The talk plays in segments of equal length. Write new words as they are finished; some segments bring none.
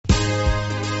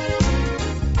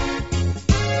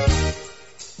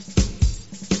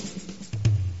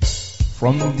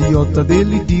From the altar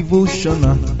daily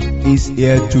devotional is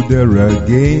here today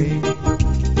again.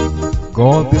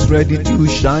 God is ready to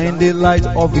shine the light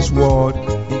of His word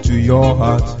into your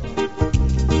heart.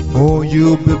 Oh,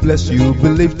 you'll be blessed, you'll be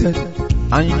lifted,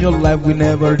 and your life will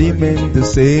never remain the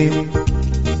same.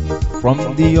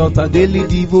 From the altar daily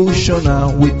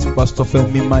devotional with Pastor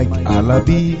Femi Mike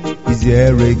Alabi is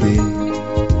here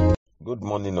again. Good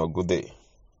morning or good day.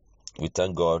 We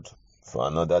thank God for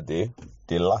another day,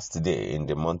 the last day in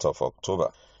the month of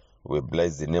October. We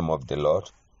bless the name of the Lord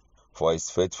for His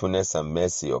faithfulness and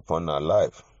mercy upon our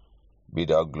life. Be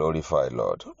thou glorified,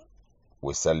 Lord.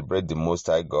 We celebrate the Most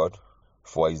High God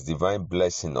for His divine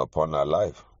blessing upon our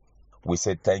life. We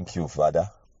say thank you, Father,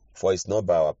 for it's not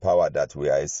by our power that we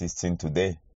are existing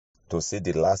today to see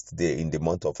the last day in the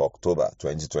month of October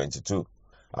 2022.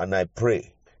 And I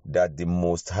pray that the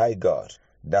Most High God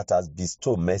that has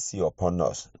bestowed mercy upon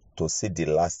us to see the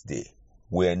last day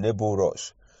will enable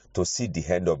us to see the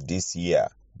end of this year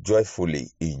joyfully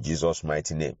in Jesus'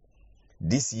 mighty name.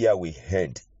 This year we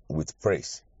end with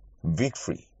praise.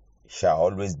 Victory shall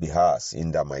always be ours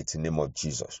in the mighty name of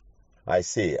Jesus. I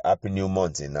say happy new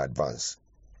month in advance.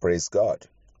 Praise God.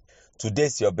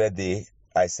 Today's your birthday.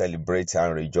 I celebrate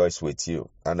and rejoice with you.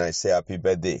 And I say happy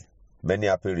birthday. Many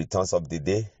happy returns of the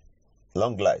day.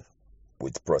 Long life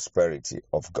with prosperity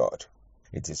of God.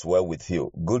 It is well with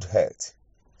you. Good health,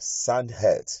 sound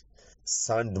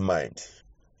mind,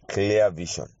 clear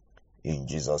vision. In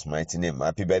Jesus' mighty name.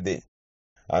 Happy birthday.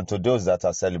 And to those that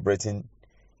are celebrating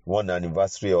one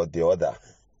anniversary or the other,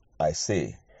 I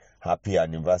say happy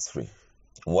anniversary.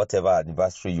 Whatever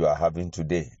anniversary you are having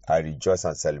today, I rejoice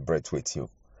and celebrate with you.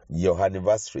 Your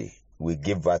anniversary will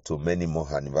give birth to many more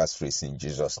anniversaries in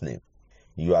Jesus' name.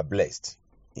 You are blessed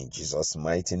in Jesus'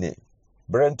 mighty name.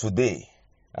 Brethren, today,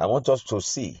 I want us to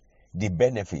see the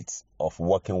benefits of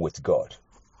working with God.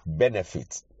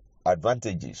 Benefits,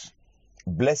 advantages,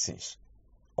 blessings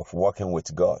of working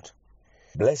with God.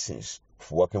 Blessings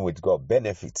of working with God.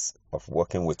 Benefits of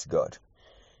working with God.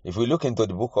 If we look into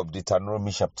the book of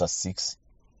Deuteronomy chapter 6,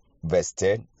 verse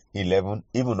 10, 11,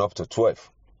 even up to 12,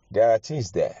 there are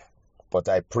things there. But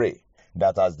I pray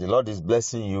that as the Lord is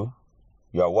blessing you,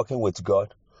 you are working with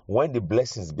God. When the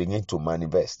blessings begin to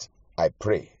manifest, I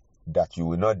pray that you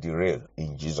will not derail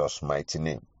in Jesus' mighty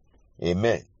name.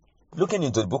 Amen. Looking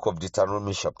into the book of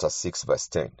Deuteronomy chapter 6, verse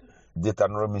 10,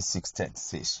 Deuteronomy 6:10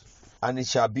 says, And it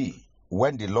shall be,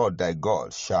 when the Lord thy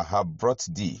God shall have brought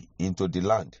thee into the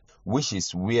land, which he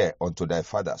sware unto thy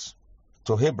fathers,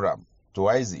 to Abraham, to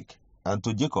Isaac, and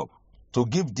to Jacob, to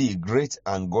give thee great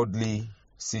and godly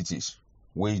cities,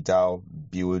 which thou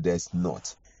buildest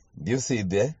not. Do you see it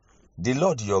there? The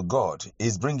Lord your God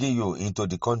is bringing you into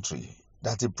the country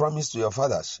that He promised to your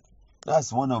fathers.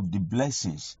 That's one of the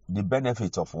blessings, the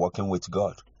benefit of working with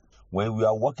God. When we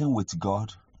are working with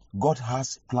God, God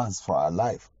has plans for our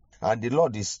life. And the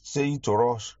Lord is saying to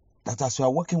us that as we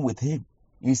are working with Him,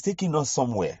 He's taking us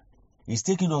somewhere. He's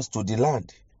taking us to the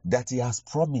land that He has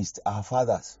promised our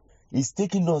fathers. He's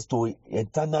taking us to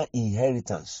eternal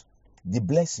inheritance. The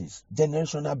blessings,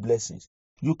 generational blessings.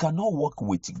 You cannot work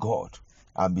with God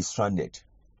and be stranded.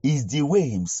 He's the way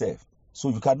Himself, so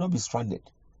you cannot be stranded.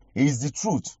 He is the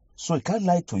truth, so He can't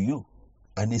lie to you.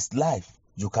 And His life,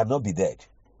 you cannot be dead.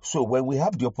 So when we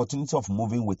have the opportunity of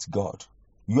moving with God,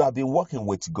 you have been working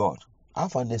with God,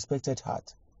 have an expected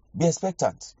heart. Be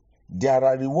expectant. There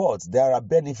are rewards, there are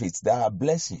benefits, there are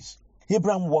blessings.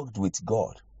 Abraham walked with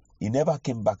God. He never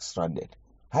came back stranded.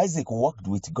 Isaac walked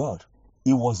with God.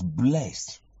 He was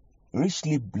blessed,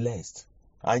 richly blessed.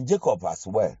 And Jacob as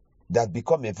well, that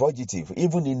become a fugitive,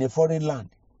 even in a foreign land,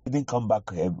 didn't come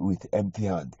back with empty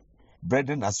hand.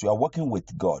 Brethren, as you are working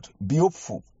with God, be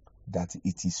hopeful that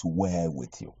it is well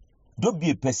with you. Don't be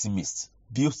a pessimist.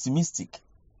 Be optimistic.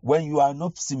 When you are an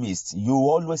optimist, you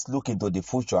always look into the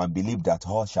future and believe that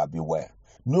all shall be well.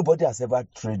 Nobody has ever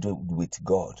traded with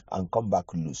God and come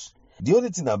back loose. The only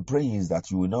thing I'm praying is that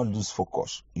you will not lose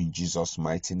focus in Jesus'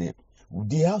 mighty name.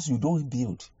 The house you don't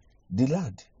build, the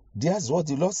land. That's what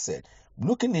the Lord said.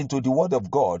 Looking into the word of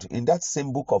God in that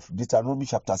same book of Deuteronomy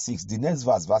chapter 6, the next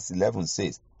verse, verse 11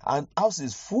 says, An house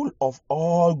is full of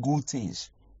all good things,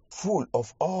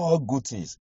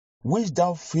 which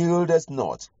thou fieldest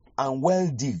not, and well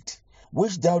digged,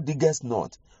 which thou diggest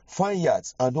not,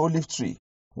 vineyards and olive tree,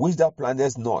 which thou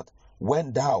plantest not,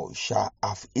 when thou shalt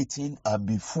have eaten and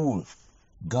be full.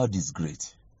 God is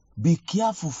great. Be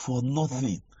careful for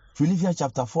nothing. Philippians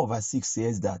chapter 4 verse 6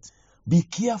 says that, be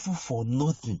careful for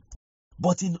nothing,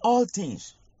 but in all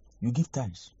things you give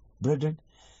thanks. Brethren,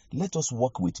 let us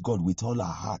walk with God with all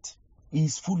our heart. He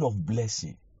is full of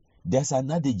blessing. There's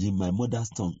an adage in my mother's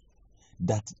tongue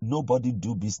that nobody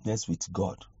do business with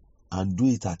God and do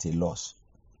it at a loss.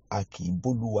 That's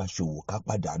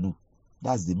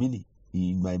the meaning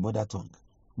in my mother tongue.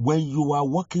 When you are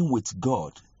walking with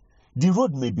God, the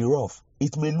road may be rough.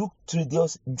 It may look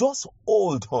tedious. Just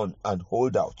hold on and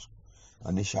hold out,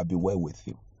 and it shall be well with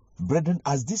you. Brethren,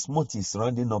 as this month is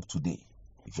rounding up today,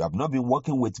 if you have not been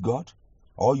walking with God,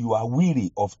 or you are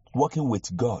weary of walking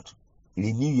with God,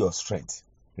 renew your strength.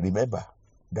 Remember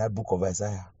that book of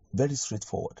Isaiah, very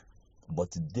straightforward.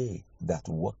 But they that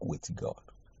walk with God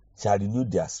shall renew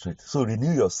their strength. So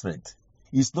renew your strength.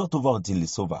 It's not over until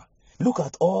it's over. Look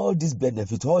at all these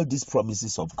benefits, all these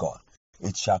promises of God.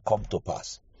 It shall come to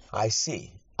pass. I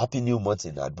say, happy new month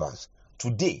in advance.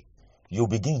 Today, you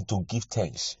begin to give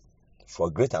thanks,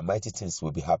 for great and mighty things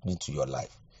will be happening to your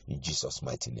life in Jesus'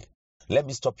 mighty name. Let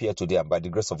me stop here today, and by the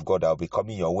grace of God, I'll be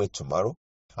coming your way tomorrow.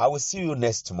 I will see you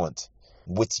next month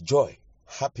with joy,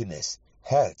 happiness,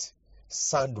 health,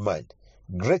 sound mind.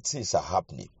 Great things are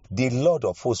happening. The Lord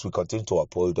of hosts will continue to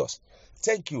uphold us.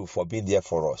 Thank you for being there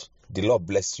for us. The Lord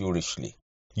bless you richly.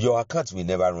 Your account will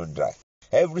never run dry.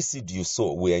 Every seed you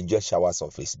sow will enjoy showers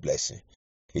of His blessing.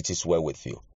 It is well with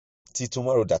you. Till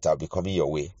tomorrow that I'll be coming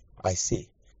your way, I say,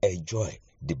 enjoy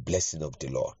the blessing of the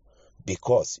Lord,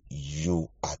 because you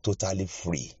are totally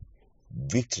free.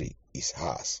 Victory is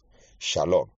ours.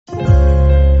 Shalom.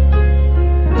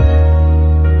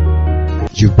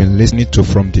 You've been listening to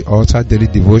From the Altar Daily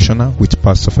Devotional with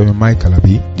Pastor Femi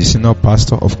Maikalabi, the Senior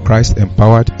Pastor of Christ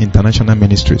Empowered International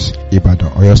Ministries,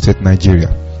 Ibadan, Oyo State, Nigeria.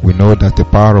 We know that the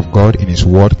power of God in His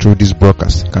Word through this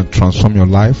broadcast can transform your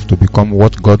life to become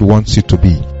what God wants you to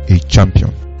be, a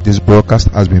champion. This broadcast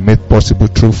has been made possible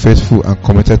through faithful and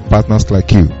committed partners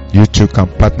like you. You too can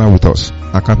partner with us.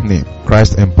 Account name,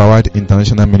 Christ Empowered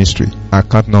International Ministry.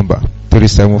 Account number,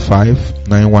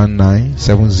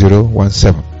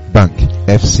 375-919-7017. Bank,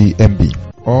 FCMB.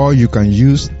 Or you can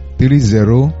use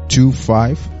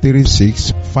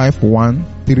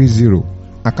 3025365130.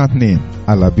 Account name,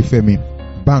 Alabifemi.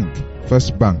 Bank,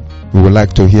 First Bank. We would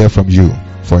like to hear from you.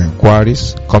 For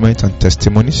inquiries, comments and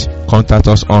testimonies, contact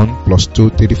us on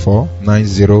 +234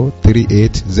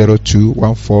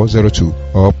 9038021402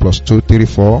 or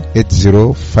 +234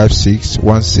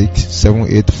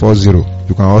 8056167840.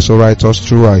 You can also write us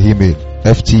through our email,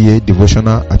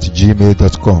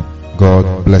 ftadevotional@gmail.com.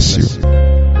 God bless you.